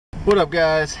What up,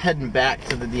 guys? Heading back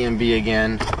to the DMV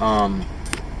again.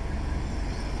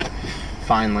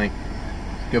 Finally,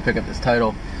 go pick up this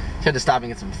title. Had to stop and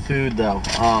get some food though.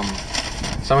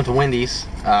 So I went to Wendy's.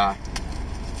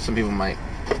 Some people might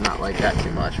not like that too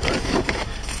much, but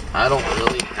I don't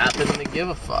really happen to give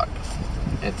a fuck.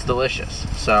 It's delicious.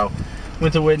 So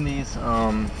went to Wendy's.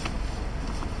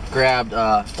 Grabbed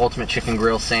ultimate chicken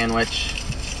grill sandwich.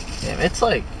 Damn, it's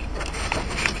like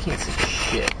I can't see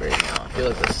shit right now. I feel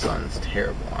like the sun's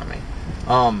terrible on me.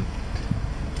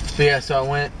 So yeah, so I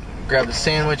went, grabbed a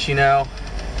sandwich, you know,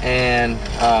 and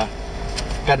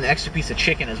got an extra piece of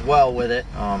chicken as well with it.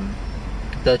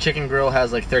 The chicken grill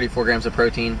has like 34 grams of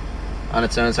protein on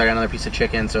its own, so I got another piece of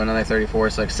chicken, so another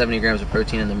 34, so like 70 grams of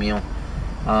protein in the meal.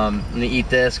 I'm gonna eat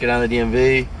this, go down to the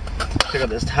DMV, pick up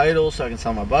this title so I can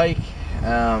sell my bike,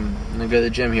 and then go to the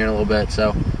gym here in a little bit.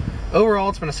 So overall,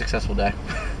 it's been a successful day.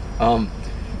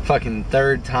 Fucking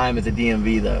third time at the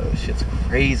DMV though. Shit's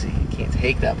crazy. You can't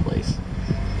take that place.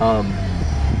 Oh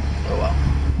well.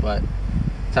 But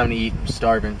time to eat. I'm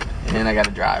starving, and I gotta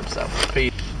drive. So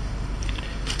peace.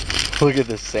 Look at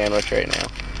this sandwich right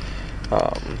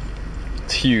now.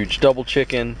 It's huge. Double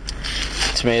chicken,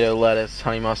 tomato, lettuce,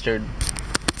 honey mustard.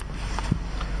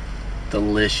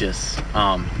 Delicious.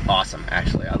 Awesome.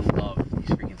 Actually, I love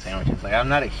these freaking sandwiches. Like, I'm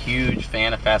not a huge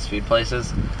fan of fast food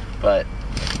places, but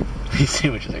these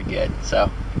sandwiches are good. So,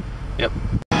 yep.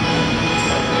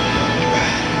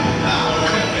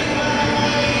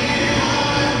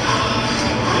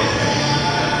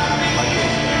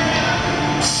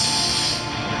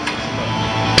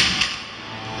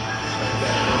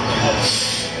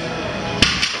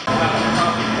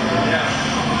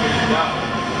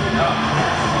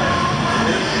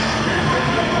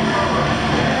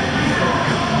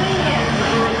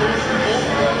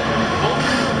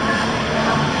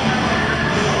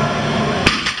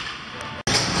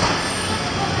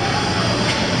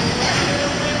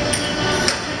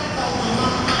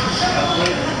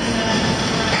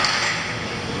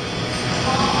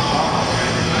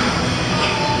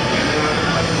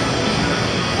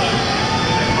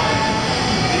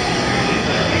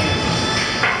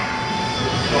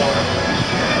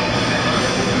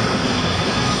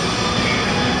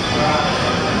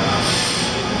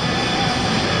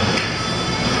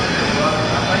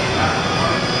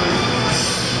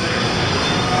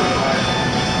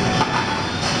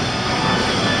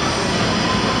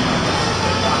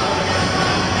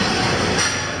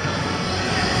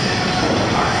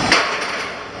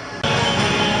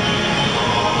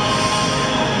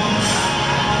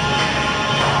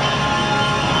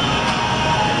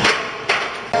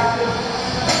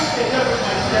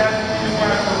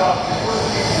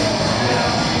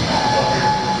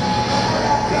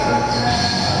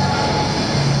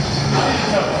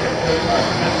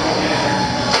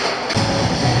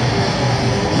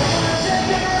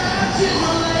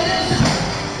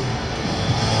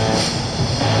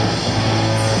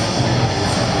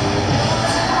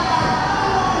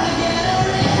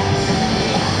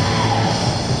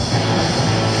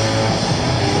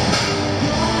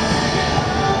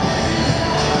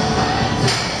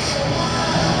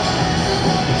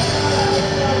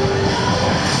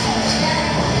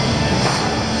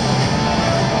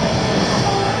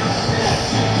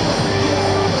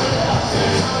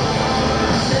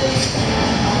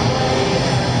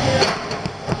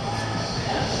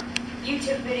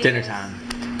 Dinner time.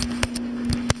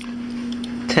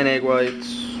 10 egg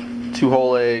whites, 2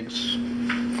 whole eggs,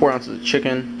 4 ounces of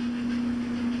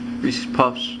chicken, Reese's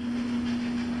Puffs.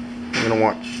 I'm gonna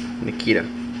watch Nikita.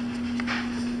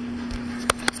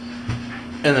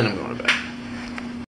 And then I'm going